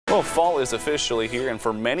Well, fall is officially here, and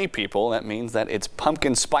for many people, that means that it's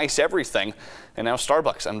pumpkin spice everything. And now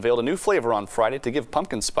Starbucks unveiled a new flavor on Friday to give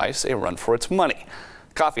pumpkin spice a run for its money.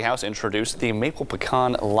 The coffee house introduced the maple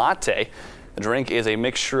pecan latte. The drink is a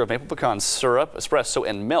mixture of maple pecan syrup, espresso,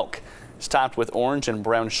 and milk. It's topped with orange and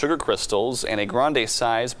brown sugar crystals, and a grande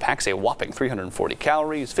size packs a whopping 340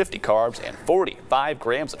 calories, 50 carbs, and 45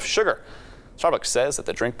 grams of sugar. Starbucks says that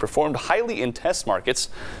the drink performed highly in test markets,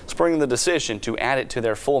 spurring the decision to add it to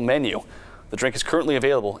their full menu. The drink is currently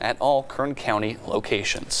available at all Kern County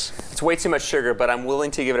locations. It's way too much sugar, but I'm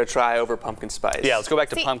willing to give it a try over pumpkin spice. Yeah, let's go back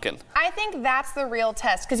to pumpkin. I think that's the real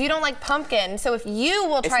test, because you don't like pumpkin. So if you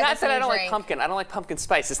will try this, it's not that I don't like pumpkin. I don't like pumpkin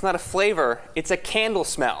spice. It's not a flavor. It's a candle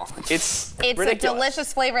smell. It's ridiculous. A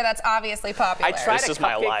delicious flavor that's obviously popular. I tried a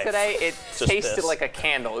cupcake today. It tasted like a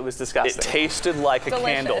candle. It was disgusting. It tasted like a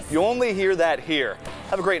candle. You only hear that here.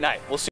 Have a great night. We'll see.